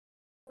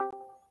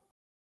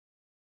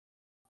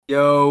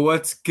Yo,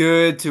 what's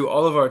good to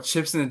all of our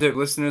Chips and the Dip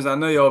listeners? I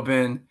know y'all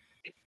been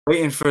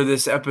waiting for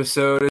this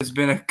episode. It's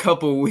been a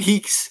couple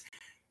weeks.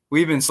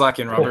 We've been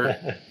slacking, Robert.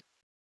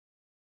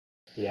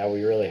 Yeah,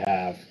 we really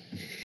have.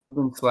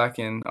 We've been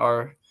slacking.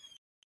 Our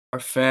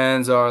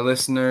fans, our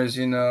listeners,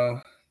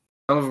 some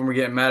of them were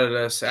getting mad at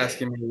us,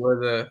 asking me where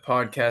the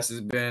podcast has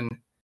been,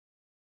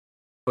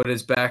 but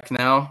it's back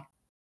now.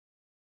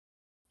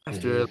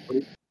 After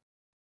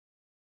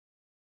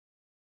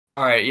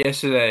All right,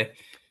 yesterday.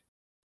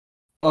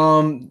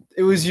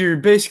 It was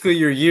basically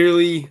your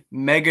yearly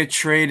mega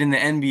trade in the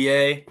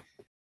NBA.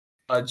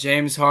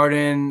 James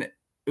Harden.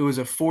 It was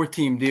a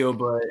 4-team deal,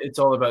 but it's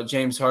all about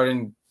James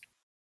Harden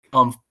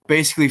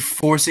basically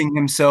forcing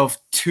himself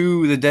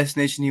to the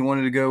destination he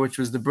wanted to go, which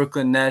was the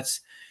Brooklyn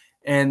Nets.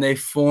 And they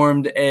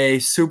formed a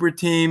super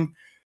team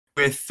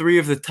with 3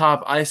 of the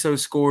top ISO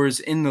scorers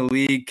in the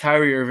league: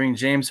 Kyrie Irving,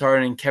 James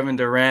Harden, and Kevin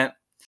Durant.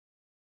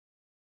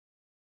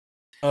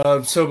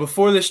 So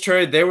before this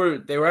trade, they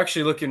were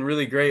actually looking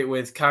really great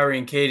with Kyrie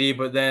and KD,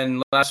 but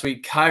then last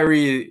week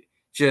Kyrie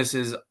just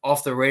is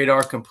off the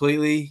radar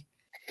completely.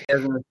 He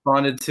hasn't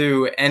responded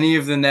to any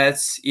of the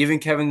Nets, even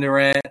Kevin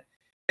Durant.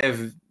 They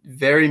have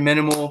very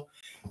minimum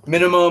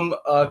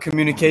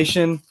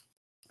communication,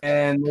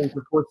 and there's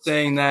reports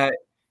saying that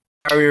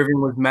Kyrie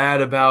Irving was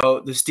mad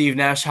about the Steve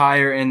Nash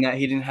hire and that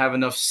he didn't have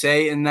enough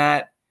say in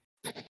that.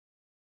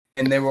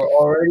 And they were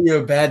already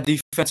a bad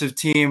defensive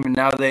team, and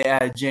now they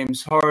add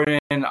James Harden.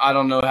 I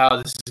don't know how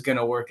this is going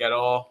to work at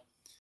all.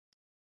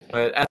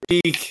 But at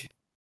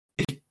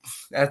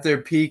their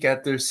peak,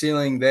 at their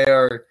ceiling, they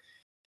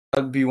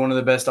would be one of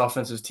the best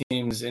offensive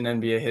teams in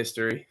NBA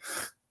history.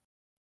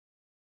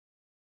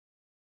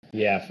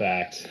 Yeah,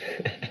 facts.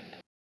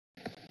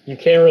 You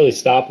can't really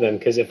stop them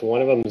because if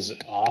one of them's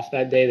off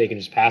that day, they can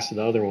just pass to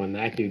the other one.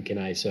 That dude can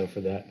ISO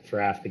for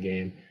half the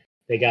game.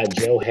 They got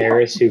Joe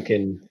Harris, who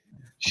can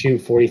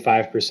shoot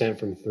 45%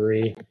 from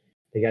 3.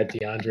 They got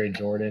DeAndre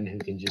Jordan, who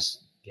can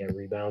just get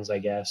rebounds, I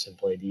guess, and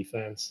play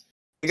defense.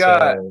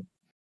 So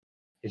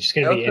it's just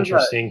going to be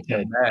interesting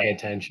to pay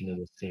attention to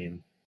this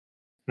team.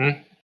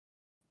 They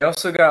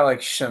also got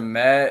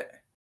Shamet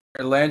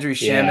or Landry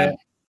Shamet.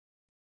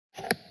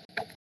 Yeah.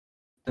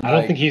 I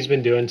don't think he's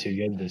been doing too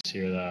good this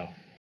year, though.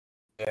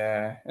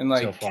 Yeah, and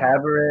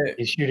Cabaret.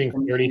 He's shooting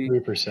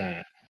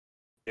 33%.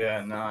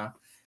 Yeah, nah.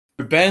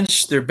 Their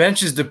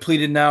bench is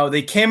depleted now.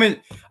 They came in.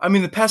 I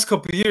mean, the past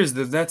couple of years,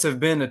 the Nets have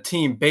been a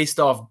team based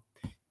off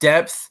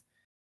depth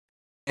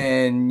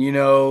and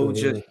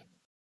just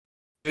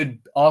good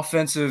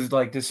offensive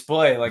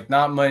display,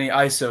 not money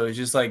ISO. It's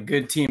just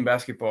good team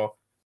basketball.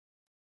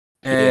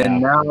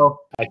 And now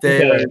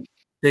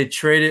they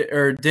traded,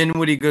 or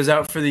Dinwiddie goes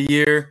out for the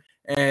year,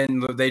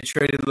 and they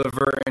traded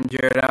LeVert and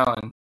Jared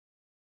Allen.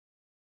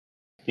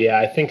 Yeah,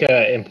 I think an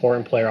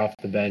important player off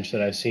the bench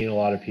that I've seen a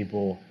lot of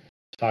people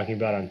talking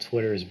about on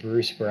Twitter is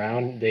Bruce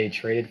Brown. They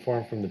traded for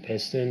him from the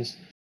Pistons.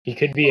 He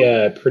could be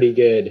a pretty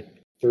good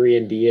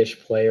 3-and-D-ish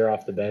player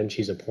off the bench.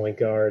 He's a point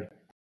guard,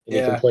 and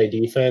he can play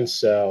defense.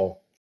 So,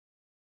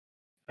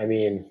 I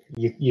mean,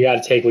 you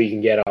got to take what you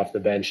can get off the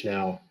bench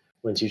now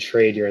once you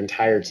trade your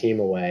entire team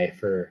away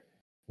for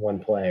one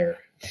player.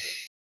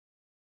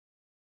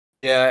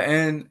 Yeah,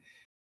 and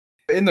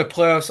in the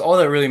playoffs, all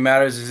that really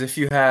matters is if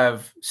you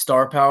have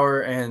star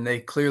power, and they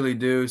clearly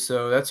do.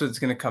 So that's what it's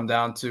going to come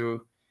down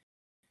to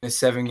in a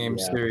 7-game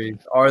series.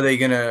 Are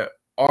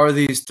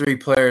these 3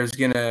 players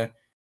going to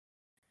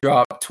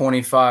drop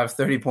 25,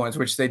 30 points,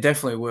 which they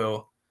definitely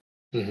will.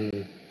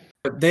 Mm-hmm.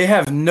 But they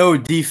have no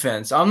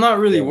defense. I'm not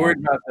really worried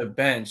about the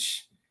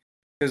bench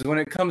because when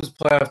it comes to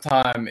playoff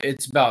time,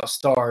 it's about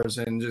stars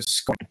and just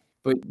scoring.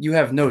 But you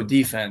have no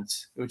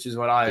defense, which is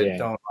what I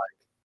don't like.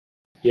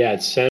 Yeah,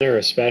 at center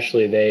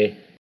especially, they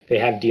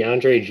have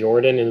DeAndre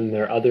Jordan, and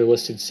their other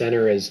listed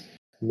center is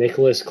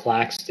Nicholas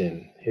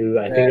Claxton, who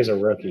I think is a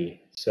rookie.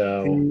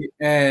 So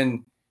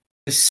and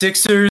the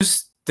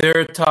Sixers, they're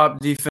a top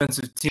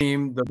defensive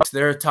team. The Bucks,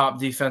 they're a top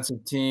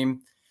defensive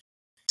team.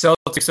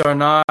 Celtics are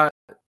not.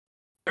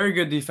 They're a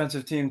good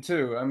defensive team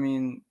too. I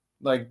mean,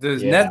 the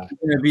Nets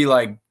are going to be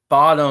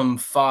bottom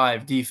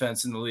 5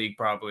 defense in the league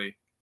probably.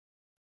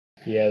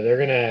 Yeah,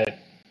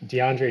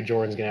 DeAndre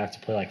Jordan's going to have to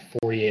play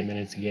 48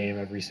 minutes a game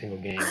every single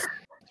game to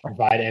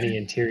provide any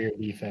interior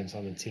defense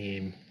on the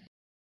team.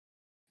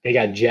 They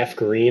got Jeff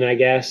Green, I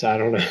guess. I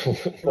don't know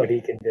what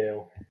he can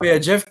do. Yeah,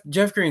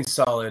 Jeff Green's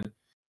solid.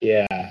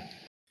 Yeah.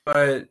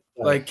 But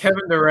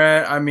Kevin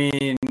Durant, I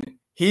mean,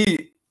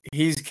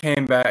 he's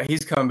come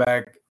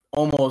back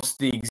almost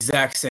the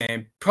exact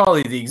same,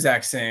 probably the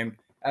exact same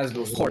as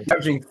before,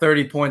 averaging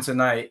 30 points a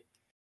night.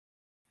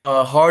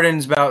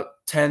 Harden's about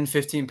 10,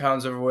 15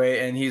 pounds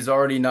overweight, and he's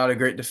already not a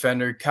great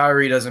defender.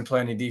 Kyrie doesn't play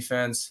any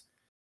defense.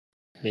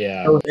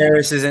 Yeah. Joe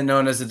Harris isn't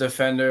known as a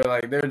defender.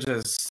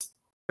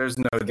 There's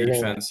no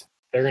defense.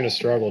 They're going to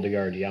struggle to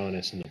guard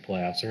Giannis in the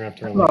playoffs. They're going to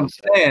have to run. That's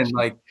what I'm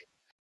saying.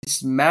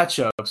 It's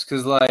matchups,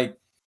 because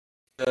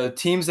the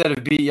teams that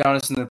have beat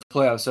Giannis in the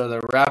playoffs are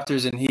the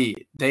Raptors and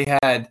Heat. They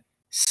had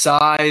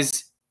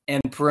size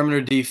and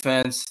perimeter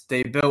defense.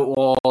 They built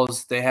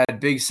walls. They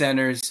had big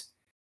centers.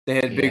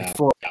 They had big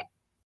four,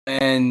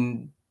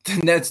 and the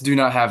Nets do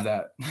not have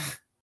that.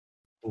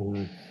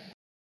 Mm-hmm.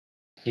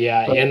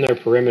 Yeah, and their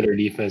perimeter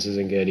defense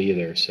isn't good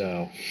either.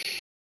 So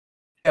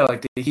yeah,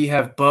 like they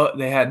had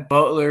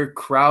Butler,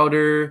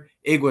 Crowder,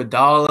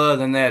 Iguodala,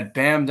 then they had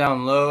Bam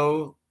down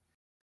low,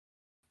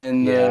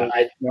 and the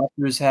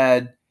Raptors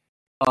had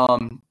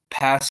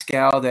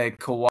Pascal, they had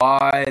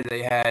Kawhi,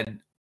 they had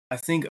I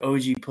think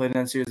OG played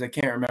in that series. I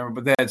can't remember,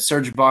 but they had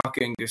Serge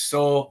Ibaka and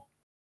Gasol.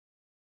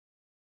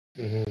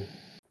 Mm-hmm.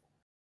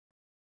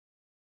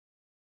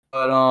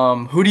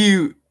 But who do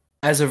you,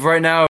 as of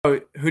right now,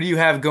 who do you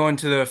have going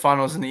to the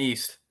finals in the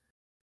East?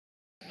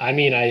 I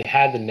mean, I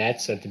had the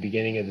Nets at the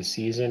beginning of the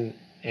season,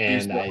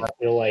 and I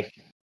feel like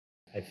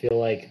I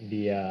still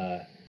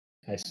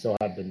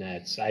have the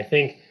Nets. I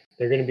think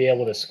they're going to be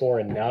able to score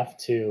enough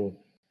to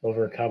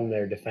overcome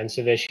their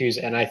defensive issues,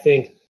 and I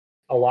think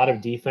a lot of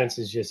defense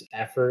is just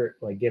effort,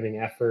 like giving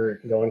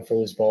effort, going for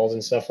loose balls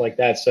and stuff like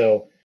that.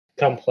 So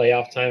come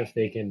playoff time, if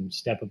they can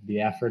step up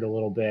the effort a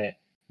little bit,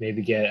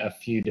 maybe get a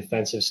few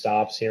defensive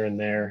stops here and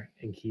there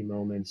in key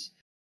moments,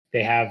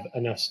 they have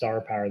enough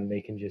star power that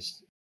they can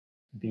just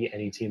beat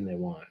any team they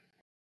want.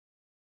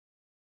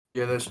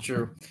 Yeah, that's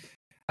true.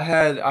 I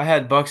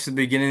had Bucks at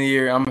the beginning of the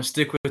year. I'm gonna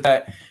stick with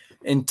that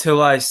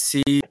until I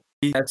see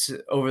that's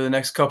over the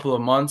next couple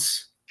of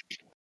months.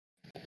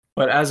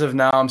 But as of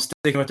now, I'm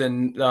sticking with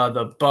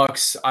the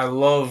Bucks. I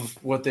love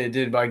what they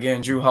did by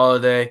getting Drew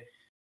Holiday.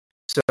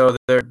 So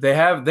they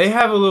have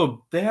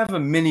a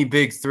mini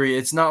big three.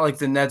 It's not like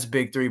the Nets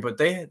big three, but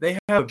they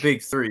have a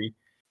big three.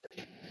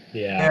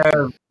 Yeah. They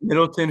have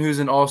Middleton, who's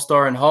an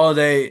all-star, and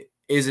Holiday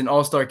is an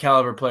all-star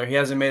caliber player. He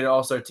hasn't made an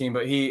all-star team,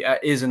 but he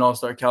is an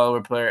all-star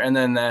caliber player. And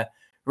then the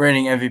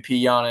reigning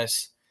MVP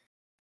Giannis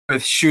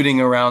with shooting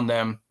around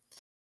them.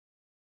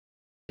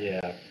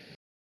 Yeah.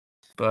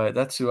 But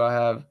that's who I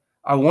have.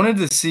 I wanted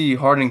to see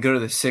Harden go to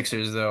the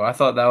Sixers, though. I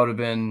thought that would have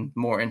been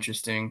more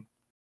interesting.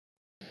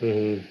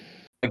 Mm-hmm.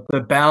 Like the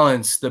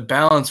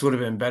balance would have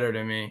been better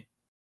to me.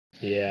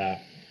 Yeah.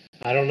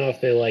 I don't know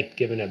if they like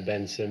giving up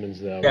Ben Simmons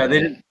though. Yeah,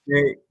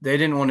 they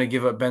didn't want to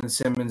give up Ben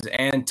Simmons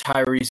and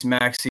Tyrese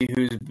Maxey,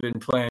 who's been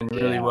playing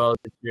really well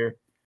this year.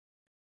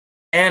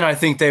 And I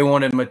think they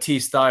wanted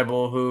Matisse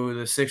Thybulle, who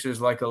the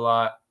Sixers like a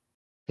lot.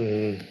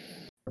 Mm-hmm.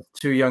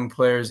 2 young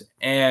players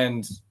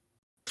and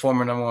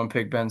former number 1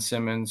 pick Ben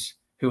Simmons,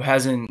 who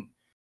hasn't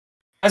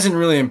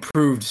really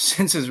improved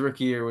since his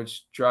rookie year,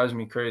 which drives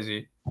me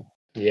crazy.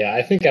 Yeah,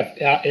 I think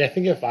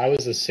if I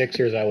was the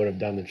Sixers, I would have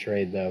done the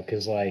trade though,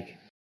 because like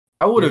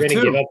I would have you're too.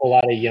 going to give up a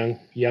lot of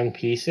young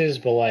pieces,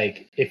 but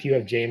like if you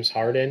have James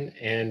Harden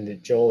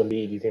and Joel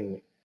Embiid, you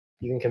can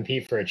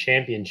compete for a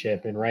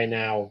championship. And right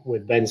now,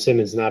 with Ben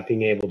Simmons not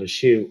being able to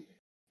shoot,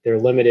 they're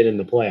limited in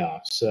the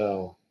playoffs.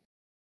 So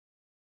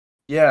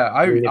yeah,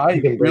 I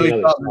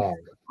really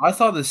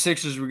thought the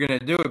Sixers were going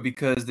to do it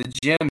because the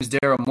GM's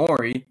Daryl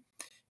Morey,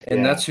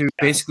 and that's who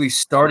basically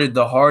started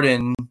the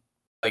Harden,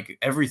 like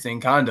everything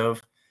kind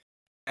of.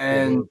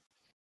 And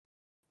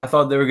I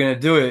thought they were going to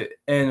do it.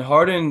 And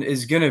Harden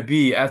is going to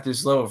be at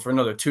this level for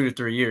another 2 to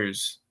 3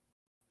 years.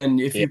 And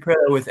if you pair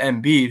that with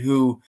Embiid,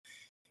 who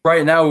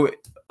right now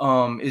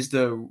is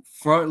the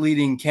front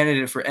leading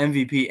candidate for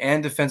MVP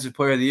and Defensive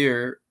Player of the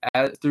Year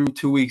through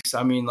 2 weeks,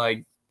 I mean,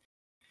 like,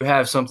 you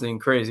have something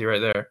crazy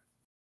right there.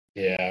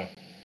 Yeah.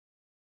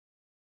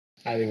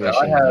 I think they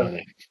should have done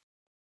it.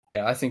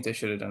 Yeah, I think they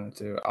should have done it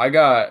too. I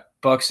got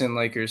Bucks and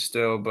Lakers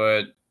still,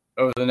 but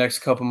over the next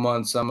couple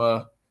months,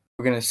 we're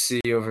gonna see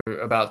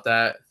about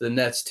that the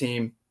Nets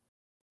team.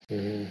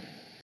 Mm-hmm.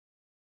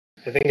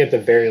 I think at the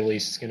very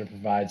least, it's gonna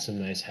provide some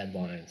nice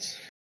headlines.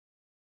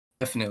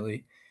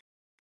 Definitely.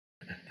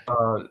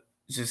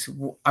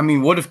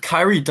 What if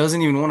Kyrie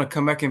doesn't even want to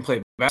come back and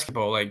play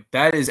basketball? Like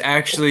that is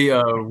actually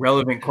a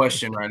relevant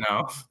question right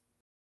now.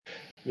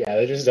 Yeah,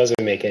 it just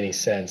doesn't make any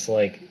sense.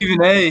 Like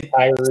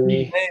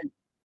Kyrie.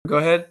 Go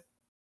ahead.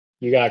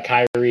 You got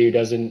Kyrie who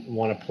doesn't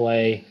want to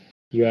play.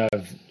 You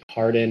have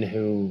Harden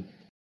who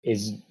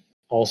is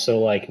also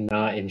like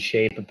not in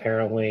shape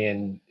apparently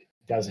and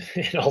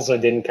also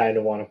didn't kind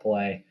of want to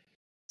play.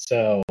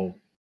 So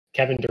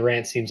Kevin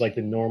Durant seems like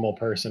the normal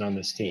person on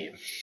this team.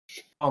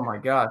 Oh my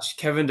gosh,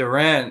 Kevin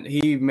Durant,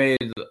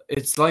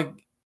 it's like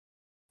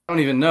I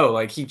don't even know.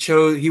 Like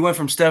he went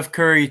from Steph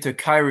Curry to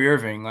Kyrie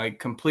Irving, like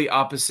complete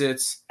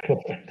opposites.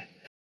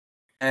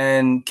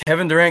 And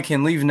Kevin Durant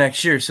can leave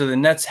next year, so the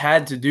Nets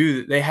had to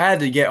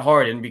get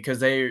Harden because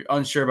they're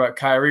unsure about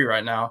Kyrie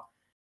right now.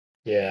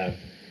 Yeah.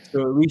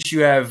 So at least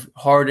you have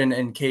Harden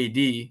and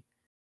KD.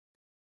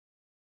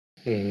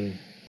 Mm-hmm.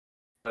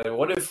 But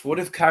what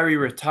if Kyrie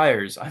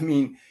retires? I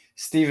mean,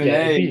 Stephen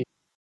A.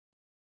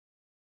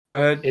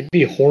 It'd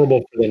be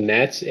horrible for the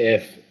Nets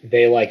if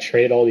they like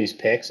trade all these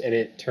picks and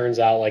it turns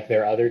out like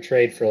their other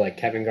trade for like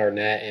Kevin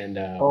Garnett and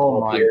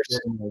Paul Pierce,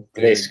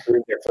 they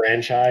screwed their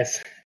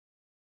franchise.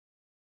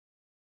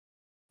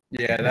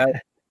 Yeah,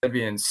 that'd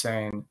be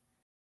insane.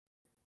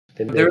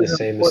 There was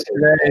a report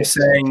today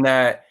saying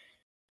that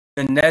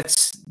the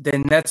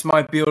Nets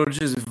might be able to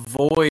just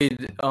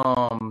void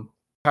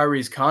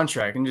Kyrie's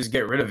contract and just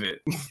get rid of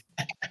it.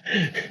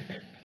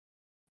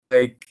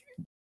 Like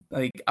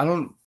I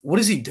don't. What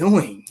is he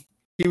doing?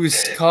 He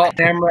was caught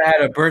camera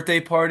at a birthday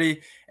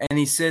party, and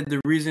he said the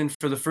reason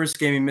for the first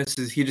game he missed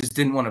is he just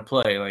didn't want to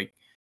play. Like,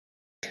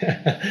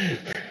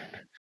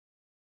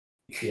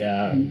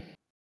 yeah,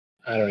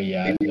 I don't.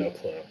 Yeah, I have no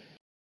clue.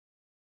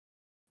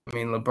 I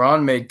mean,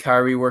 LeBron made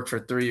Kyrie work for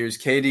 3 years.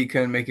 KD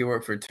couldn't make it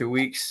work for 2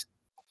 weeks.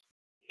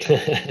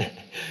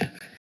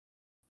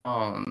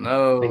 Oh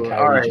no! I think All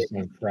Kyrie right. just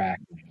on crack.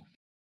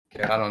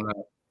 Yeah, I don't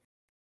know.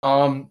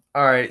 All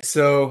right.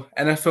 So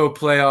NFL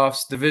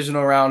playoffs,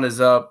 divisional round is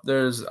up.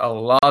 There's a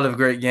lot of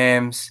great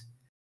games.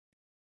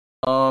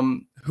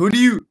 Who do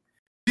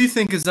you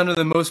think is under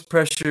the most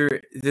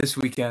pressure this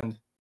weekend,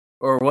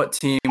 or what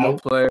team,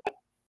 what player?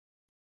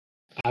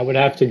 I would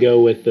have to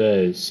go with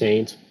the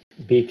Saints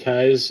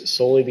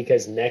solely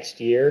because next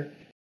year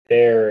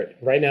they're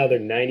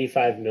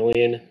 95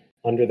 million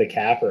under the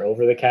cap or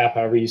over the cap,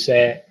 however you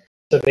say it.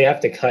 So they have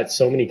to cut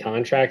so many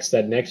contracts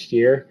that next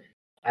year,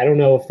 I don't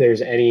know if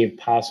there's any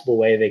possible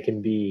way they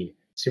can be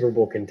Super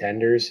Bowl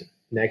contenders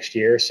next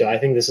year. So I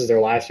think this is their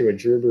last year with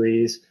Drew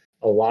Brees.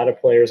 A lot of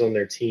players on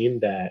their team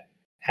that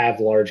have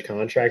large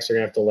contracts are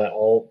gonna have to let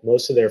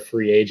most of their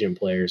free agent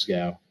players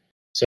go.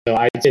 So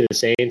I'd say the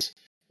Saints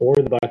or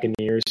the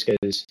Buccaneers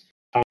because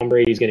Tom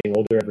Brady's getting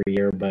older every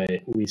year, but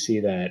we see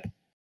that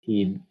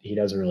he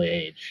doesn't really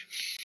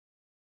age.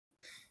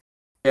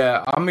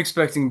 Yeah, I'm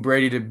expecting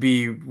Brady to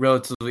be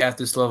relatively at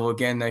this level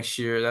again next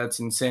year. That's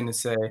insane to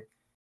say.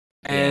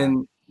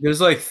 And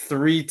there's like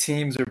 3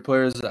 teams or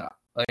players that,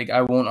 like,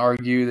 I won't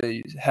argue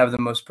that have the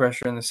most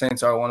pressure, and the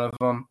Saints are one of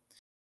them.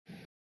 I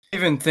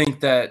even think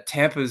that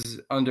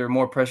Tampa's under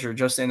more pressure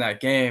just in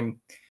that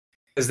game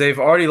because they've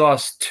already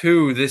lost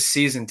 2 this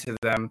season to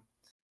them.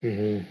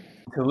 Mm-hmm.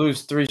 To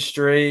lose 3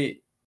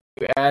 straight,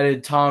 you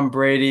added Tom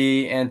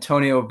Brady,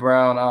 Antonio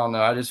Brown. I don't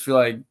know. I just feel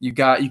like you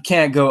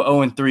can't go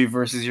 0-3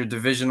 versus your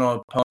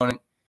divisional opponent.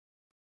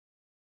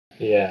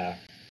 Yeah.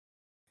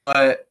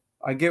 But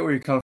I get where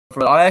you're coming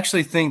from. I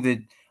actually think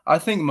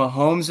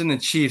Mahomes and the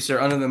Chiefs are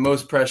under the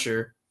most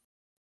pressure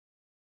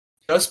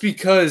just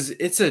because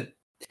it's a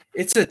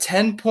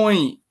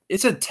 10-point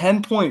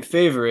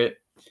favorite,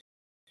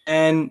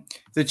 and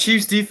the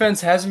Chiefs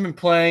defense hasn't been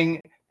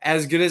playing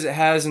as good as it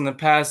has in the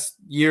past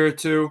year or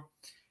two.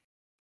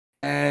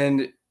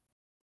 And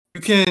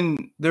Mahomes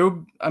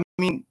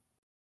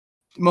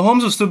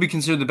will still be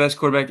considered the best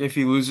quarterback if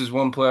he loses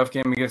one playoff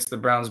game against the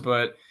Browns,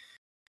 but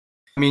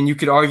I mean, you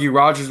could argue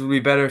Rodgers would be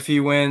better if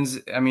he wins.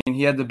 I mean,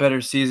 he had the better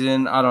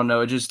season. I don't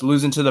know. Just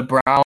losing to the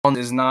Browns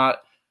is not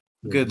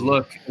a good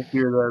look if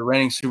you're the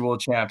reigning Super Bowl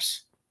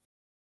champs.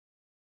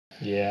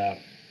 Yeah.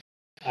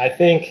 I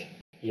think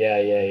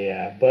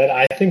but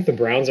I think the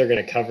Browns are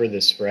going to cover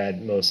the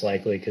spread most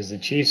likely because the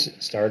Chiefs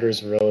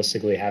starters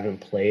realistically haven't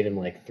played in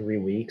like 3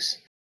 weeks.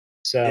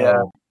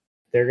 So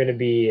they're not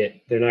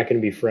going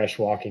to be fresh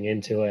walking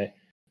into it.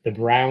 The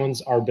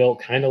Browns are built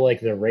kind of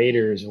like the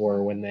Raiders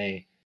were when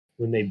they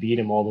beat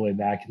them all the way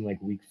back in like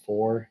week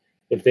 4.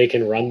 If they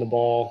can run the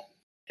ball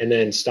and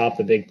then stop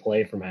the big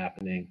play from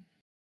happening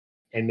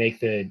and make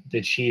the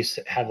Chiefs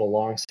have a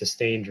long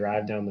sustained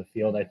drive down the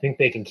field, I think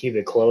they can keep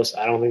it close.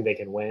 I don't think they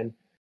can win.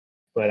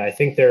 But I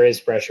think there is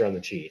pressure on the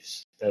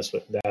Chiefs. That's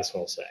what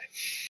I'll say.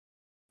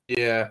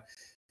 Yeah.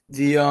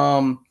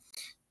 The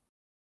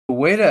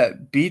way to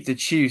beat the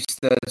Chiefs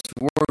that's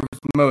worked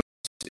most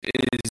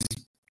is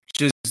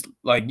just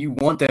like you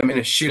want them in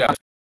a shootout.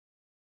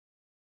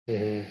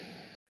 Mm-hmm.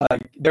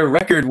 Like their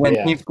record when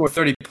teams score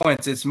 30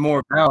 points, it's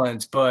more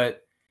balanced,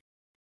 but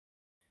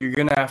you're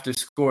gonna have to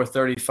score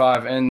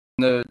 35. And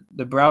the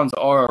Browns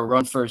are a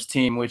run first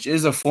team, which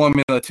is a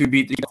formula to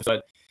beat the Chiefs.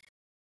 But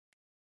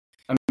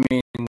I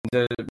mean,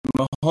 the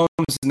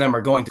Mahomes and them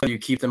are going to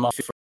keep them off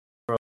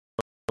for a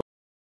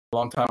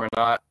long time or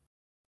not.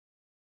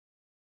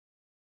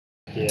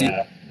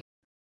 Yeah.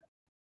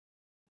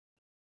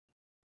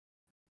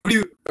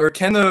 Who's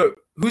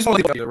more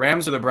likely, the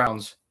Rams or the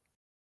Browns?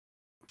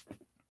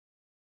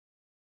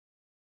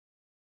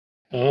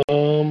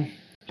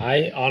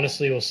 I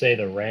honestly will say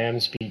the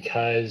Rams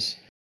because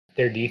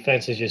their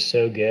defense is just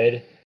so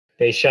good.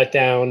 They shut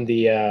down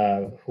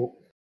I'm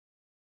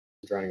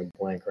drawing a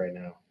blank right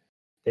now.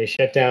 They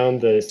shut down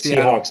the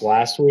Seahawks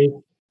last week,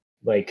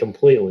 like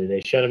completely.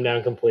 They shut them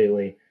down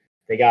completely.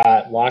 They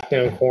got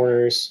lockdown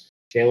corners.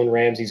 Jalen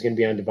Ramsey's going to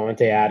be on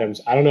Devontae Adams.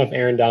 I don't know if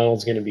Aaron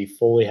Donald's going to be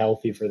fully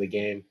healthy for the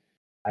game.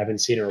 I haven't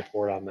seen a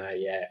report on that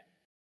yet.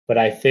 But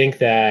I think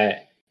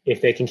that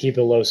if they can keep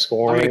it low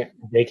scoring,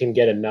 they can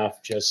get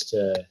enough just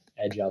to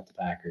edge out the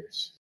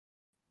Packers.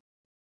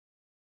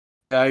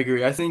 I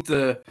agree. I think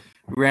the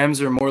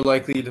Rams are more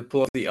likely to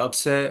pull off the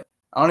upset.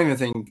 I don't even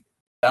think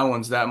that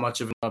one's that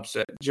much of an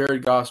upset.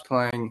 Jared Goff's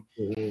playing,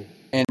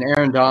 and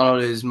Aaron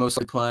Donald is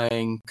mostly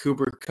playing.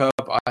 Cooper Kupp,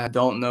 I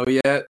don't know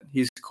yet.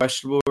 He's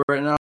questionable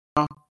right now.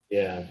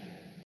 Yeah.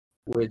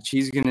 Which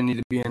he's going to need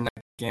to be in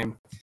that game.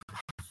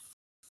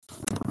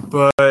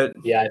 But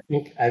yeah,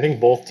 I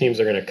think both teams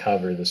are going to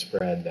cover the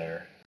spread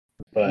there.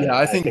 But yeah,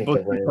 I think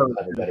both the Rams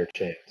have a better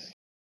chance.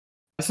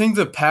 I think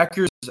the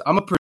Packers. I'm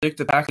a predict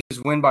the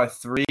Packers win by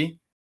 3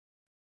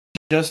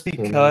 just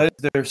because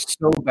they're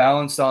so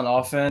balanced on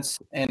offense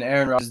and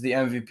Aaron Rodgers is the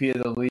MVP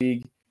of the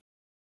league.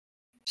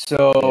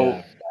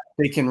 So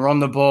they can run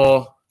the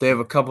ball. They have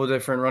a couple of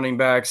different running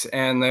backs,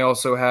 and they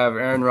also have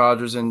Aaron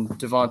Rodgers and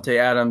Devontae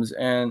Adams,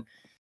 and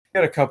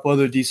got a couple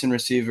other decent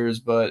receivers,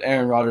 but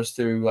Aaron Rodgers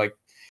threw like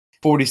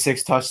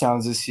 46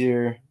 touchdowns this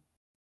year.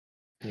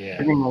 Yeah.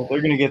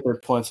 They're gonna get their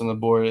points on the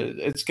board.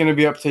 It's gonna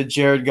be up to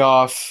Jared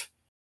Goff.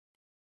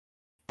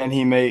 Can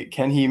he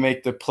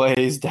make the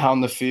plays down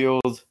the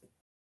field?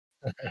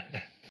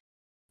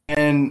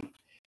 And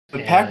the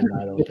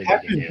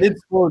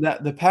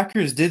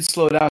Packers did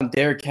slow down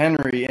Derrick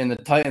Henry and the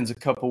Titans a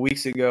couple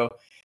weeks ago.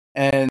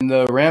 And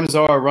the Rams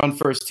are a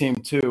run-first team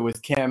too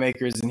with Cam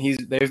Akers, and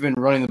they've been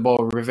running the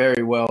ball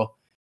very well.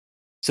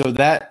 So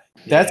can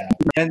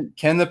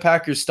the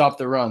Packers stop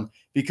the run?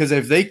 Because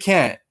if they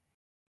can't,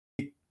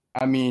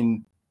 I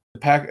mean,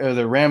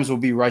 the Rams will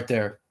be right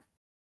there.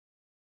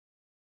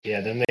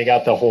 Yeah, then they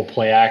got the whole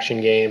play-action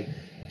game.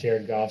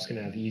 Jared Goff's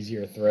gonna have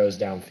easier throws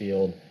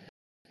downfield.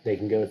 They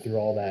can go through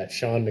all that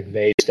Sean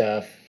McVay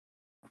stuff.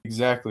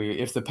 Exactly.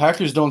 If the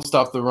Packers don't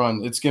stop the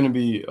run, it's going to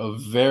be a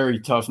very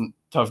tough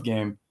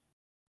game.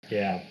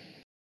 Yeah.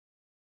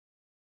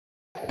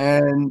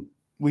 And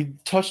we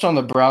touched on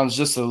the Browns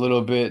just a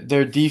little bit.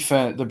 Their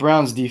defense, the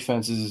Browns'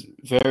 defense is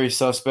very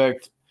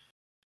suspect,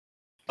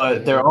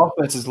 but their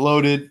offense is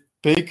loaded.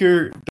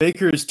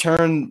 Baker's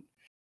turned.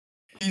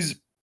 He's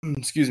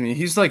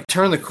like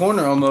turned the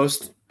corner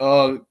almost.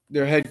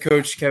 Their head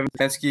coach Kevin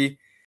Stefanski.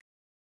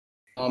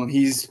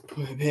 He's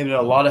been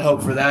a lot of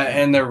help for that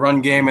and their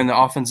run game and the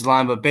offensive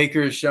line. But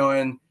Baker's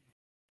showing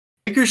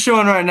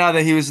right now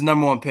that he was the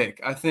number 1 pick.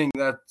 I think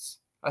that's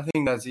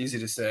easy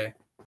to say.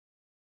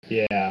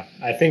 Yeah,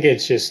 I think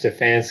it's just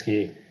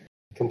Stefanski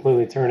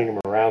completely turning him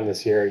around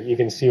this year. You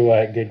can see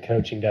what good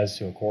coaching does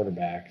to a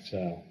quarterback.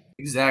 So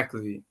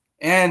exactly,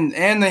 and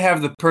they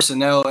have the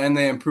personnel and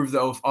they improve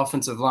the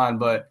offensive line.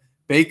 But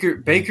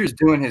Baker's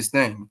doing his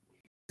thing.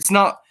 It's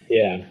not.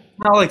 Yeah.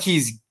 Not like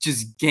he's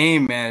just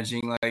game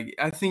managing. Like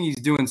I think he's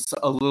doing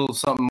a little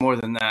something more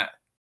than that.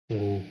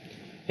 Mm-hmm.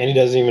 And he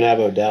doesn't even have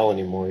Odell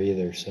anymore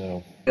either.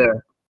 So yeah,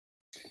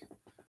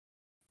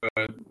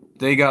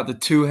 they got the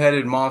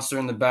 2-headed monster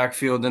in the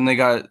backfield. Then they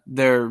got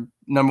their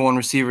number 1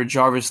 receiver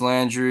Jarvis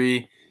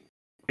Landry.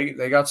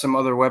 They got some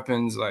other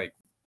weapons. Like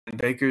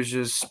Baker's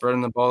just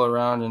spreading the ball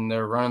around and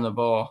they're running the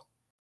ball.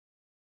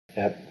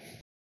 Yep.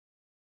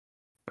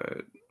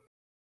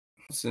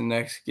 What's the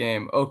next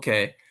game?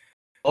 Okay.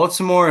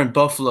 Baltimore and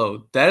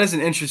Buffalo. That is an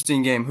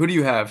interesting game. Who do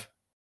you have?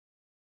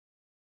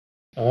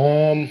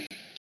 I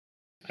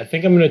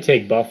think I'm going to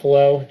take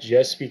Buffalo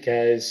just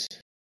because.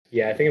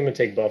 Yeah, I think I'm going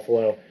to take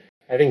Buffalo.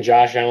 I think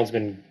Josh Allen's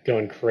been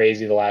going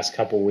crazy the last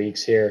couple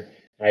weeks here.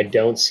 I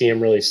don't see him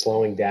really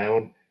slowing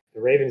down. The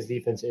Ravens'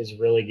 defense is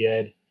really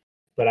good,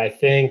 but I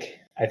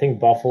think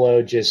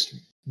Buffalo just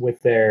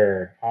with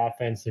their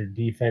offense, their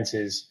defense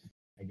is,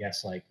 I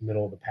guess, like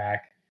middle of the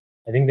pack.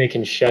 I think they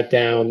can shut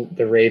down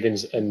the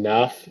Ravens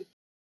enough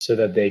so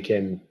that they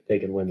can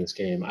win this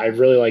game. I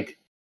think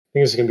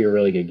this is going to be a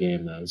really good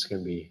game, though. It's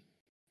going to be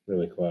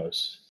really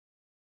close.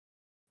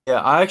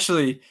 Yeah, I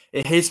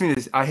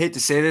hate to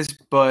say this,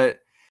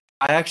 but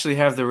I actually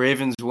have the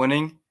Ravens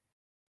winning.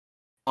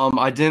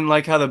 I didn't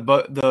like how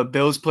the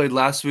Bills played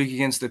last week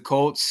against the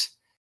Colts,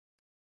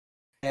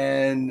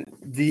 and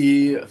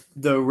the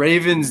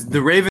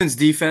Ravens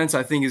defense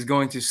I think is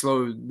going to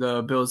slow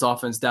the Bills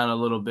offense down a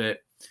little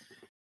bit.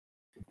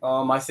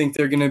 I think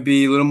they're going to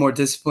be a little more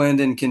disciplined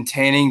in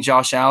containing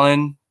Josh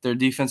Allen, their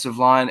defensive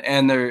line,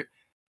 and their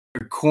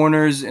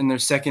corners in their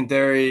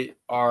secondary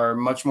are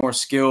much more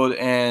skilled,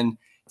 and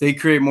they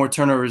create more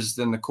turnovers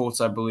than the Colts,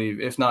 I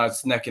believe. If not,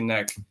 it's neck and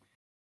neck.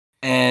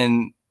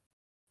 And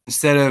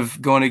instead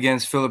of going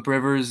against Phillip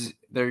Rivers,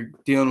 they're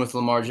dealing with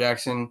Lamar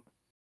Jackson,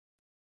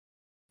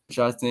 which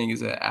I think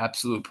is an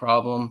absolute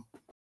problem.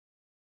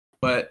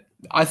 But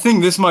I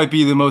think this might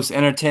be the most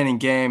entertaining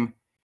game.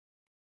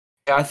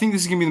 Yeah, I think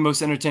this is going to be the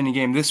most entertaining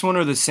game. This one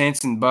or the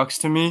Saints and Bucks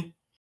to me.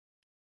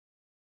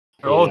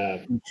 They're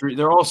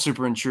all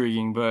super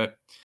intriguing, but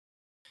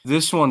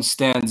this one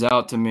stands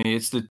out to me.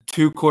 It's the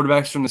 2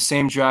 quarterbacks from the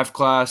same draft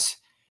class.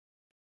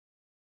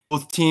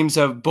 Both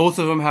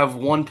of them have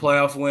 1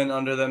 playoff win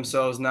under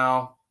themselves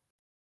now.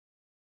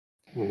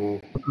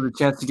 Mm-hmm. For the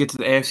chance to get to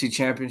the AFC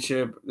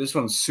Championship. This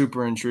one's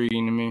super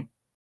intriguing to me.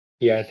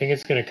 Yeah, I think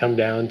it's going to come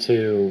down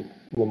to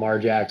Lamar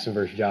Jackson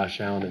versus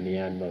Josh Allen in the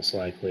end, most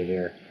likely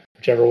here.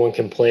 Whichever one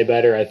can play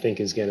better, I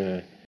think is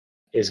gonna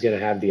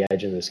have the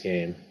edge in this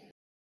game.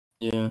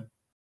 Yeah.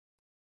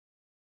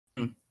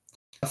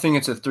 I think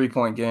it's a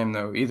 3-point game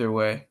though, either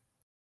way.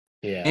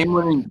 Yeah.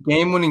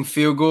 Game winning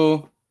field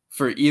goal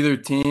for either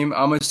team.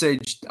 I'm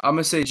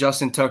gonna say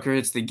Justin Tucker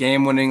hits the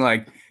game winning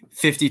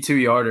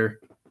 52-yarder.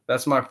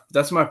 That's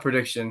my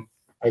prediction.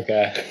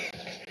 Okay.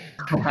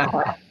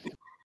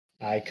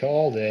 I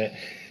called it.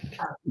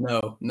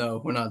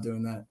 No, we're not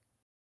doing that.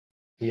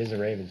 He is a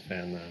Ravens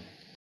fan though.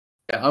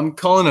 Yeah, I'm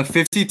calling a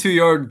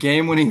 52-yard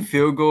game winning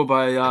field goal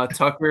by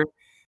Tucker.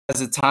 as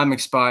the time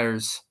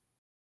expires.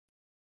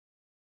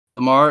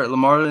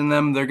 Lamar and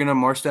them, they're gonna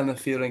march down the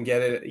field and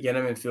get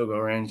him in field goal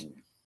range.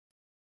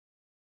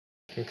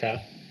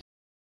 Okay.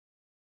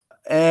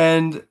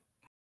 And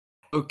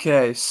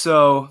okay,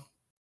 so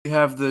we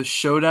have the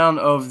showdown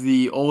of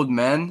the old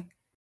men,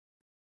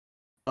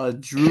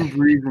 Drew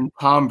Brees and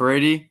Tom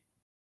Brady.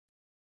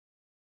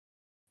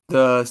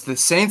 The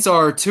Saints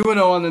are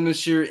 2-0 on them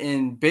this year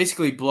in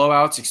basically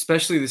blowouts,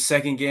 especially the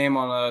second game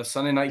on a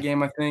Sunday night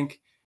game, I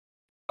think,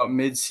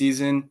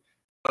 mid-season.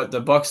 But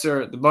the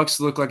Bucs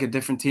look like a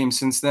different team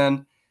since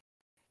then.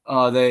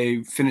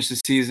 They finished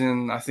the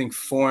season, I think,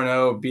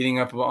 4-0, beating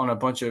up on a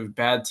bunch of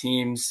bad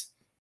teams.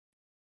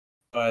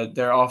 But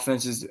their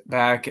offense is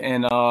back,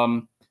 and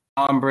Tom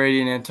Brady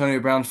and Antonio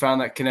Brown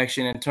found that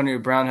connection. Antonio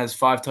Brown has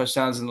 5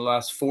 touchdowns in the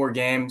last 4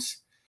 games.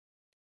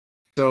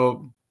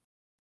 So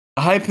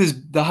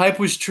the hype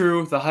was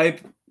true. The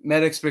hype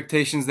met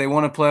expectations. They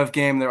won a playoff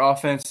game. Their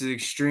offense is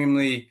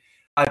extremely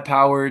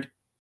high-powered.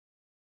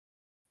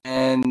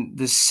 And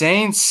the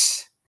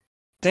Saints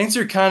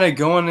are kind of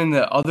going in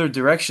the other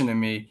direction to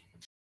me.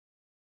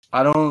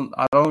 I don't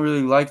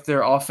really like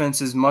their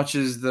offense as much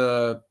as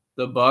the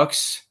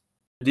Bucs.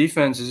 The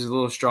defense is a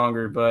little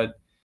stronger, but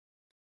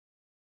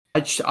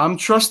I'm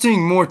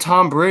trusting more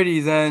Tom Brady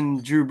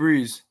than Drew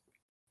Brees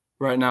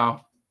right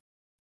now.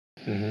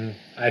 Mm-hmm.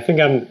 I think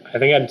I'm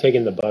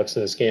taking the Bucs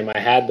in this game. I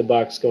had the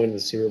Bucs going to the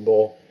Super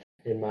Bowl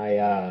in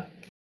my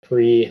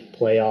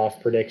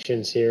pre-playoff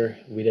predictions here.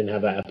 We didn't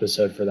have an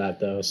episode for that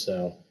though,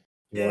 so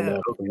you won't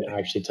know if I'm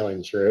actually telling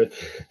the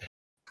truth.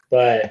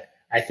 But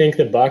I think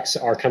the Bucs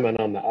are coming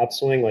on the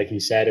upswing, like you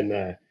said, and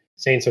the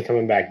Saints are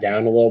coming back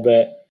down a little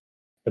bit.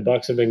 The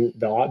Bucs have been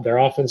their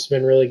offense has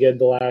been really good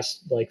the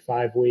last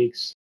 5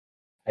 weeks.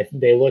 I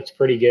think they looked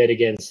pretty good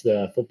against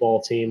the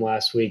football team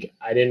last week.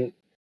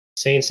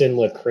 Saints didn't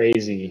look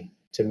crazy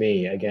to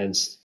me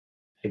against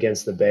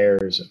the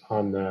Bears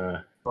on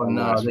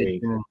last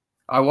week. Didn't.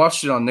 I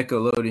watched it on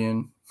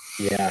Nickelodeon.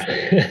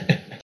 Yeah.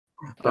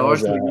 I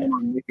watched the game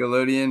on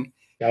Nickelodeon.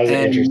 That was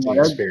an interesting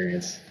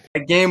experience.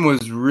 That game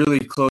was really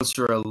close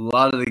for a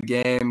lot of the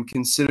game,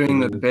 considering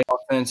the Bay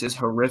offense is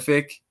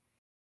horrific.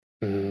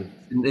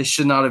 Mm-hmm. It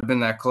should not have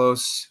been that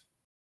close.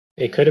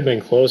 It could have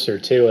been closer,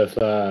 too, if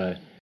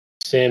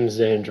Sims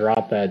didn't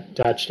drop that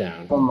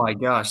touchdown. Oh, my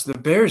gosh. The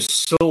Bears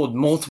sold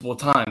multiple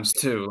times,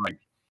 too.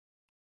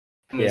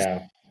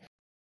 Yeah.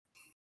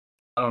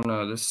 I don't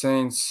know. The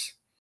Saints,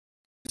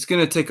 it's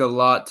going to take a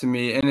lot to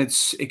me, and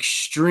it's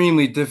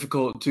extremely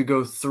difficult to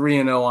go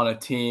 3-0 on a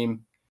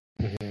team.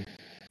 Mm-hmm.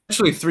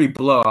 Especially 3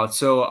 blowouts.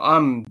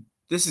 So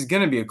this is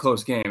going to be a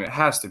close game. It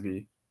has to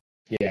be.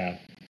 Yeah.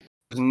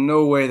 There's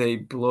no way they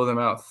blow them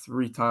out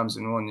 3 times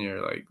in 1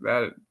 year like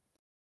that.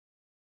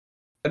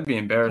 That'd be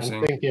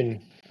embarrassing.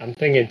 I'm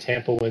thinking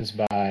Tampa wins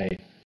by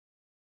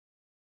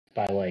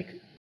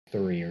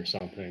 3 or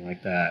something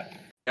like that.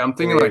 Yeah, I'm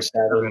thinking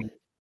 7.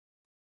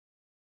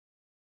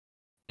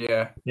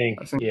 Yeah.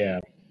 I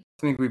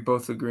think we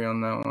both agree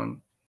on that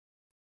one.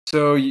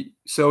 So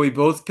we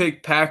both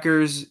picked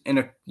Packers,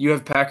 and you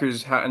have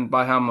Packers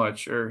by how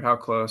much or how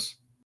close?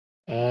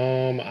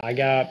 I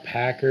got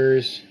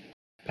Packers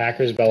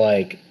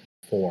by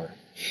 4.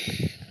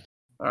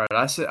 All right,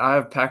 I said I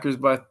have Packers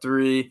by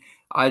 3.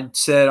 I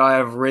said I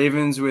have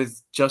Ravens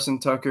with Justin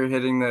Tucker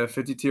hitting the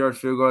 52-yard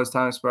field goal as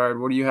time expired.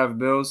 What do you have,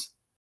 Bills?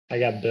 I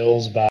got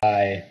Bills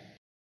by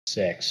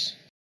 6.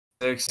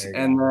 6,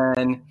 and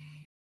then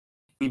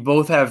we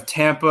both have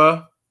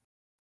Tampa.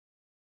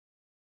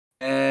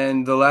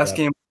 And the last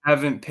game we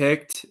haven't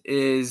picked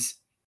is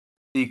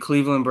the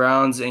Cleveland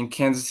Browns and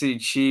Kansas City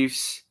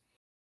Chiefs.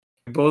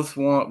 We both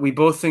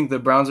think the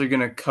Browns are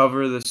going to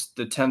cover the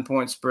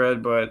 10-point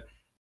spread, but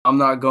I'm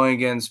not going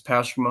against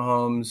Patrick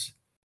Mahomes.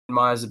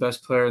 Is the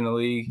best player in the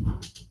league.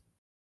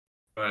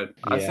 But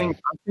I think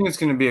it's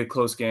going to be a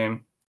close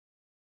game.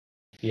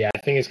 Yeah, I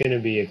think it's going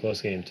to be a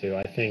close game too.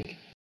 I think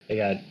they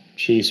got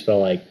Chiefs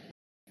by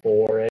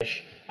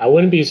 4-ish. I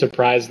wouldn't be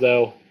surprised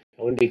though.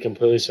 I wouldn't be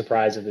completely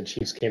surprised if the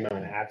Chiefs came out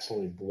and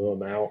absolutely blew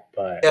them out.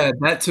 But yeah,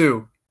 that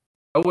too.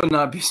 I would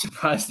not be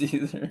surprised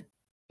either.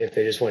 If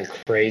they just went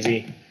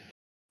crazy.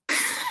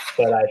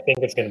 But I think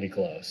it's going to be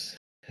close.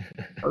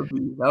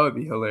 That would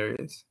be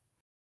hilarious.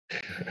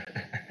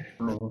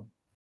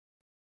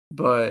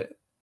 But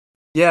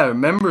yeah,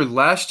 remember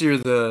last year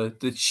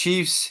the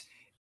Chiefs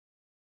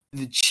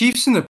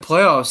in the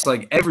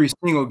playoffs, every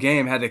single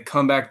game had to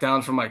come back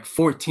down from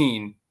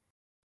 14.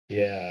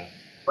 Yeah.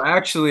 But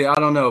actually, I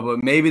don't know,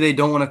 but maybe they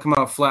don't want to come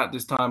out flat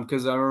this time,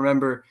 because I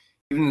remember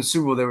even in the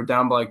Super Bowl they were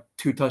down by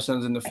 2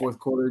 touchdowns in the fourth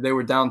quarter. They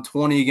were down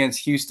 20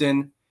 against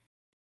Houston.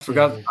 I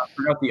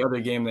forgot the other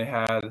game they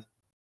had.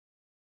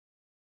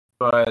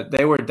 But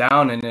they were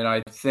down in it,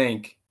 I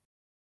think.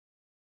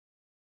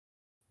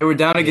 They were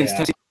down against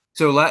Tennessee.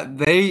 So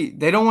they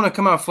don't want to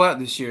come out flat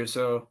this year.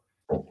 So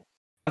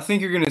I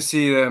think you're going to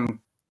see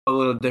them a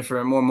little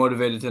different, more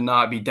motivated to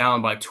not be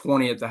down by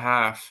 20 at the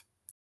half.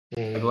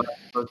 Yeah.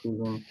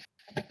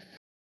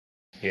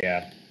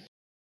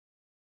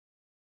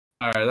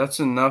 All right, that's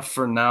enough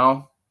for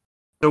now.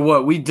 So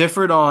what? We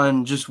differed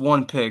on just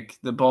one pick,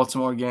 the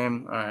Baltimore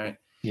game. All right.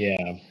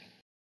 Yeah.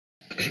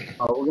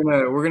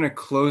 We're gonna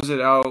close it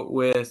out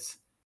with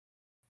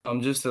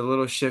just a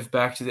little shift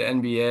back to the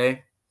NBA.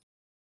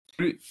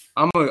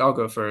 I'll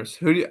go first.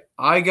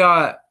 I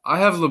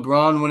have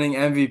LeBron winning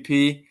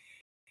MVP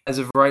as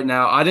of right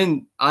now. I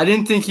didn't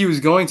think he was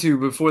going to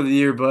before the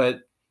year,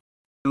 but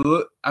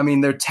I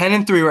mean they're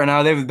 10-3 right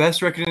now. They have the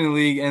best record in the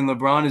league, and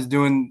LeBron is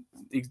doing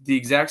the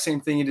exact same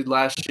thing he did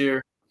last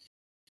year.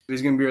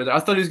 He's going to be right there. I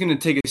thought he was going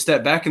to take a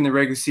step back in the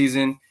regular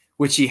season,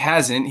 which he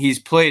hasn't. He's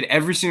played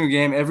every single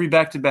game, every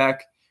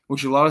back-to-back,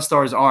 which a lot of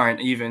stars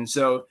aren't even.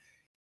 So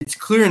it's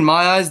clear in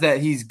my eyes that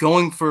he's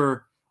going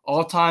for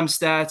all-time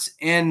stats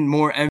and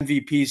more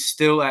MVPs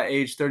still at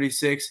age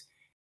 36.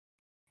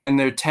 And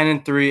they're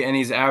 10-3, and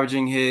he's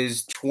averaging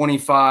his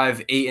 25,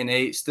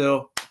 8-8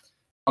 still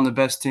on the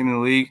best team in the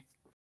league.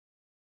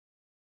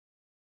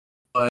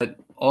 But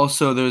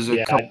also there's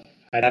a couple.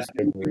 I'd have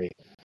to agree.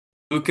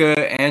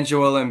 Luka and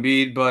Joel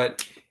Embiid,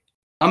 but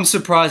I'm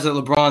surprised that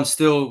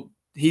LeBron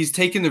he's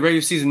taken the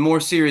regular season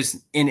more serious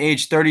in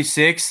age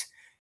 36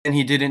 than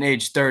he did in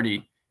age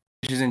 30,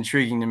 which is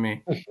intriguing to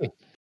me.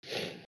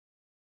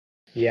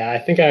 Yeah, I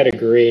think I'd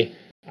agree.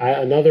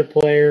 Another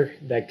player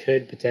that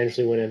could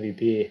potentially win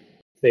MVP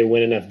if they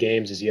win enough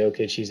games is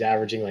Jokic. He's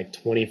averaging like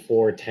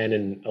 24, 10,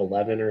 and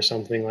 11 or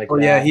something like that. Oh,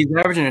 yeah, he's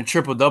averaging a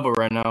triple-double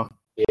right now.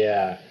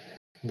 Yeah,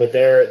 but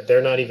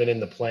they're not even in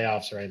the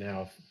playoffs right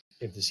now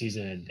if the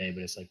season ended today,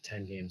 but it's like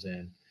 10 games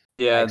in.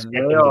 Yeah, I expect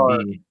them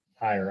to be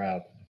higher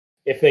up.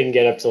 If they can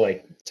get up to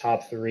like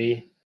top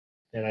 3,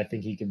 then I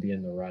think he could be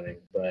in the running.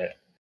 But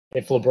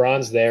if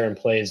LeBron's there and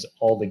plays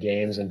all the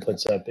games and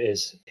puts up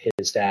his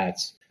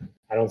stats,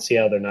 I don't see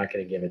how they're not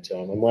going to give it to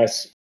him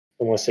unless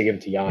they give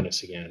it to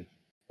Giannis again.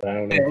 But I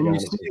don't know if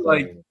Giannis is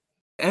like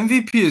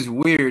MVP is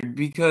weird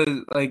because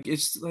like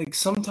it's like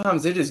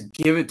sometimes they just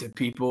give it to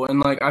people,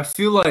 and like I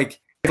feel like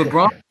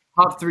LeBron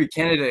top 3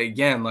 candidate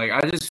again. Like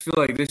I just feel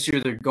like this year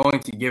they're going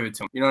to give it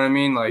to him. You know what I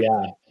mean? Like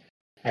yeah,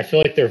 I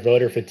feel like their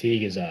voter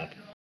fatigue is up.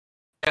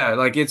 Yeah,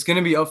 like it's going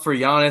to be up for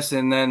Giannis,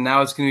 and then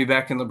now it's going to be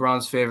back in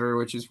LeBron's favor,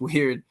 which is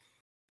weird.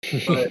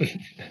 But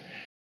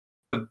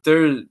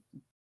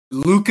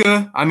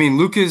Luka. I mean,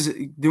 Luka's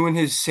doing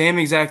his same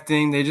exact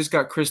thing. They just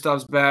got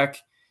Kristaps back.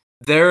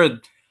 The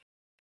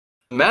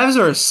Mavs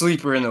are a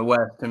sleeper in the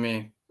West to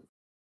me.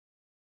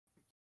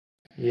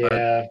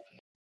 Yeah.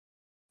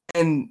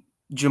 And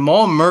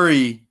Jamal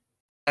Murray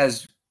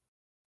has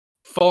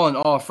fallen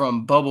off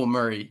from Bubble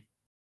Murray.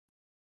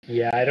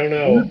 Yeah, I don't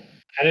know.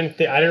 I didn't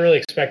really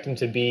expect him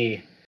to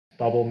be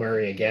Bubble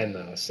Murray again,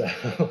 though. So.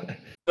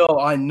 No,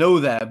 I know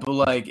that, but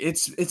like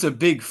it's a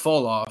big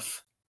fall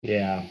off.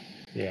 Yeah.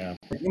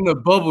 In the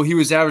bubble, he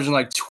was averaging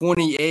like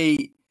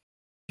 28,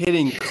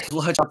 hitting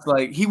clutch.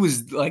 Like he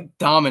was like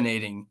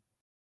dominating,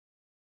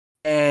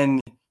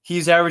 and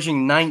he's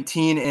averaging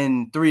 19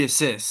 and 3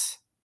 assists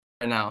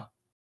right now.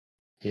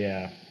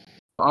 Yeah.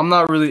 I'm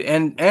not really,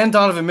 and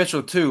Donovan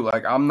Mitchell too.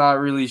 Like I'm not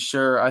really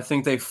sure. I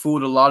think they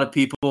fooled a lot of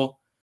people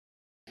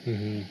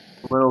a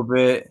little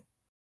bit,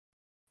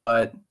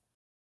 but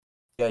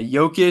yeah,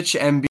 Jokic,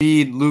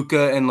 Embiid,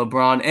 Luka, and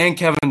LeBron, and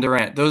Kevin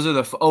Durant. Those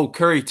are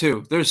Curry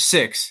too. There's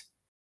 6.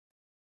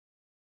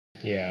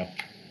 Yeah.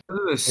 Those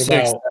are the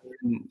 6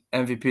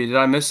 MVP. Did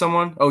I miss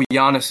someone? Oh,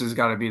 Giannis has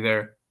got to be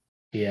there.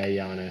 Yeah,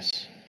 Giannis.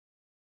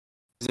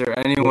 Is there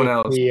anyone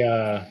else?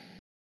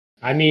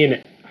 I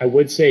mean, I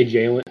would say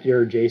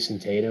Jason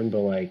Tatum, but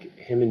like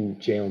him and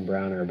Jaylen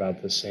Brown are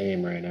about the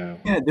same right now.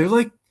 Yeah, they're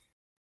like,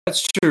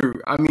 that's true.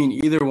 I mean,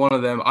 either one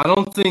of them. I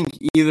don't think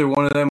either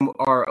one of them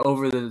are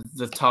over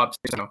the top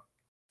 6 now.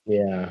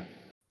 Yeah.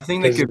 I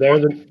think they could.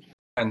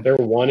 They're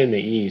 1 in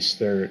the East.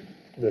 The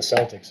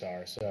Celtics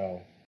are,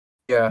 so.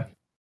 Yeah.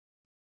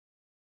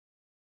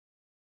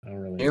 I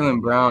don't really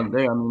Jaylen Brown,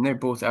 they're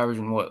both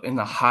averaging what in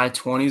the high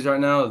 20s right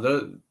now.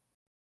 The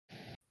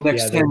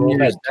next 10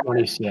 years,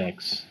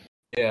 26.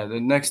 Yeah, the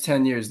next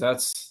 10 years,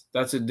 that's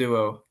a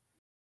duo.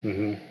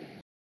 Mm-hmm.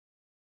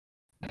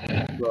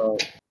 So,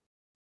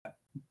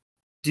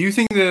 do you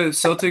think the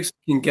Celtics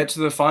can get to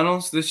the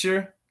finals this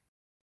year?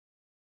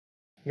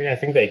 I mean, I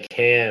think they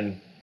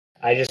can.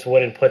 I just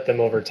wouldn't put them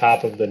over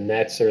top of the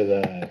Nets or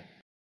the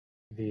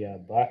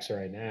Bucks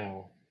right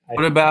now. I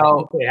think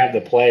they have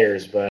the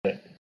players, but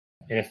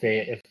if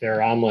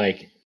they're on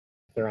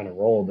a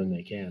roll, then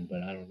they can.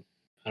 But I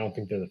don't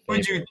think they're the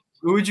favorite.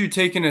 Who would you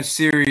take in a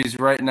series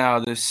right now,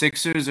 the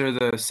Sixers or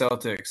the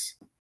Celtics?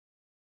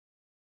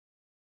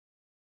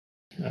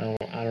 I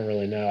don't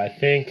really know. I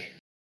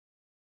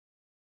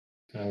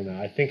don't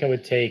know. I think I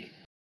would take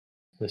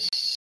this.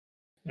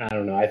 I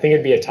don't know. I think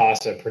it'd be a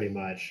toss-up pretty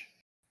much.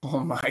 Oh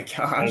my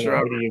gosh,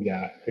 Robert. Who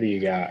do you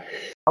got?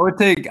 I would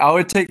take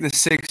the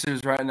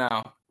Sixers right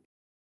now.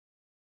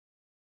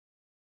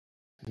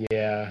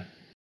 Yeah.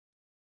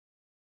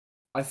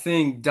 I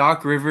think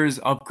Doc Rivers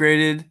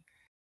upgraded,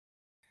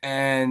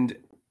 and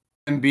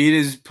Embiid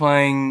is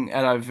playing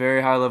at a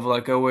very high level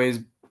like always.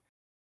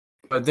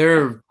 But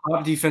they're a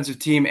top defensive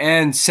team,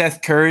 and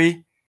Seth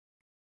Curry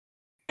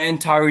and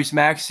Tyrese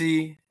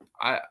Maxey.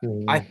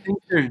 I think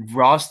their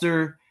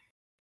roster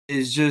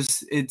is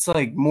just it's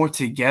like more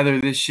together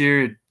this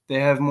year. They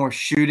have more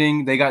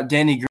shooting. They got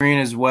Danny Green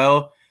as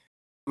well,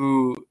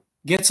 who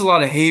gets a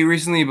lot of hate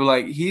recently, but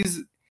like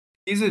he's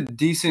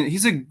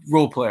a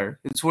role player.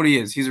 It's what he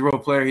is. He's a role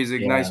player. He's a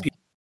nice piece.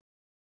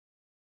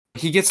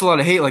 He gets a lot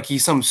of hate like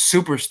he's some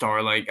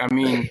superstar. Like, I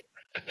mean,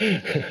 he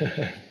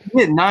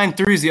hit 9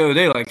 threes the other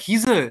day. Like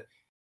he's a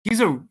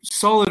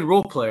solid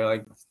role player.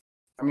 Like,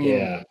 I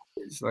mean,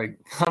 it's like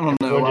I don't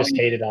know. Everyone just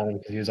hated on him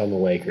because he was on the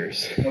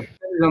Lakers. He was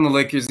on the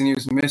Lakers and he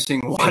was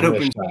missing wide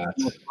open shots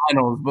in the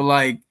finals. But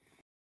like,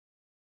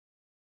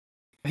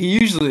 he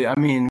usually, I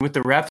mean, with the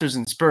Raptors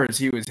and Spurs,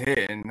 he was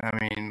hitting. I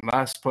mean,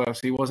 last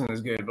playoffs he wasn't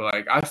as good. But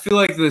like, I feel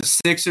like the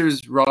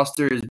Sixers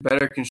roster is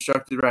better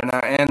constructed right now,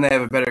 and they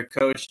have a better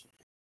coach.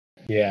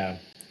 Yeah.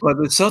 But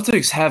the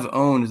Celtics have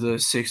owned the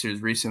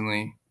Sixers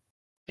recently.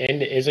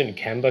 And isn't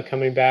Kemba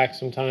coming back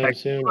sometime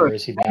soon, or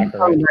is he back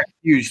already?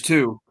 Huge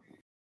too.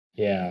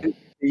 Yeah. The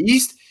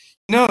East,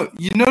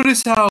 you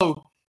notice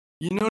how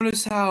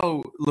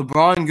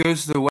LeBron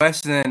goes to the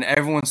West and then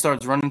everyone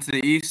starts running to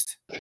the East?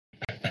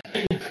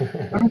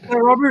 Remember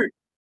that, Robert?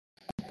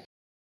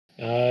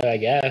 I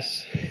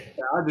guess.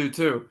 Yeah, I do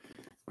too.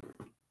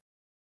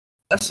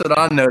 That's what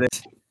I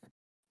noticed.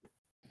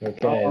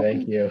 Okay,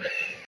 thank you.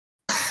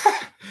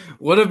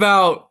 What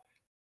about?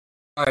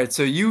 All right,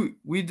 so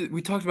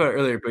we talked about it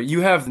earlier, but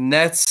you have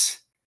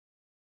Nets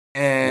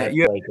and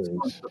you have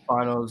the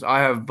finals. I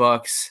have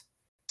Bucks,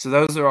 so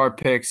those are our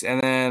picks. And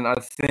then I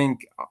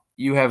think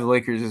you have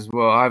Lakers as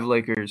well. I have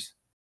Lakers.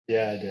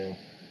 Yeah, I do.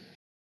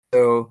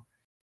 So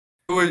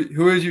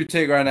who would you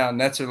take right now,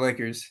 Nets or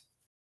Lakers?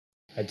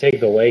 I take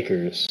the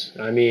Lakers.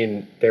 I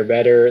mean, they're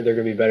better. They're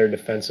going to be better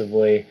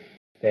defensively.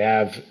 They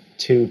have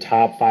 2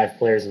 top 5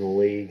 players in the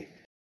league.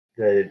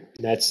 The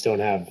Nets don't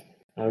have.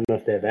 I don't know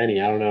if they have any.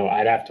 I don't know.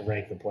 I'd have to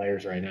rank the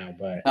players right now,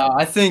 but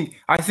I think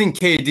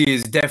KD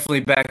is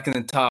definitely back in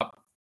the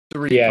top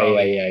 3.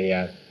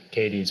 Yeah.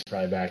 KD's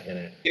probably back in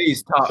it.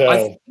 KD's top. So, I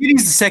think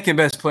KD's the second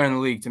best player in the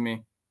league to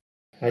me.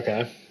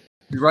 Okay.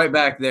 He's right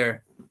back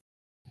there.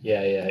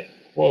 Yeah.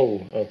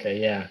 Whoa. Okay.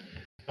 Yeah.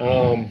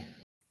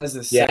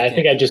 Yeah, I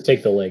think I'd just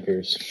take the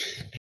Lakers.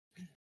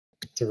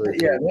 Yeah,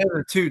 they have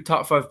the 2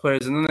 top 5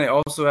 players, and then they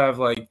also have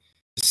like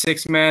the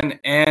 6-man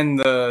and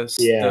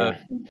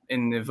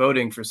in the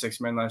voting for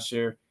 6-man last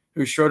year,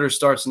 who Schroeder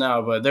starts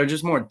now, but they're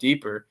just more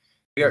deeper.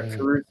 They got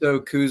Caruso,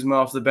 Kuzma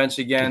off the bench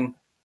again,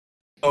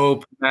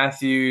 Pope,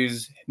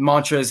 Matthews,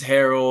 Montrezl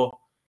Harrell,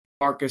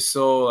 Marcus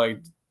Sol.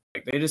 Like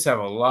they just have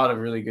a lot of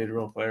really good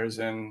role players,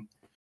 and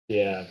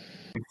they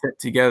fit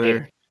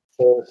together.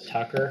 Horton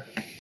Tucker.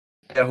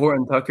 Yeah,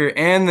 Horton Tucker,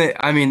 and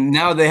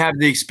now they have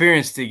the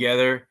experience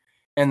together,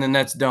 and the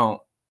Nets don't.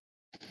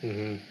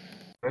 Mm-hmm.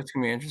 That's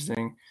gonna be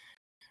interesting.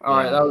 All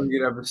right, that was a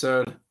good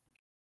episode.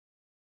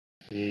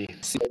 See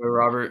you,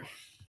 Robert.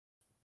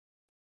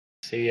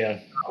 See ya.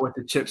 With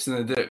the chips in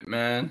the dip,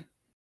 man.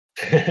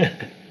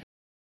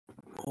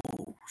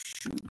 Oh,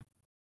 shoot.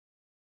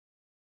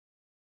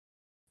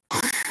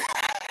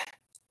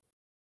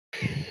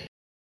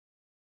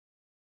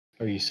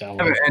 Are you selling?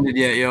 Haven't ended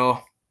yet,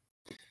 y'all.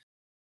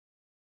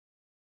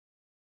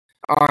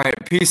 All right,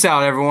 peace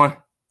out, everyone.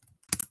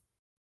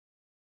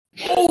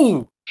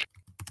 Oh!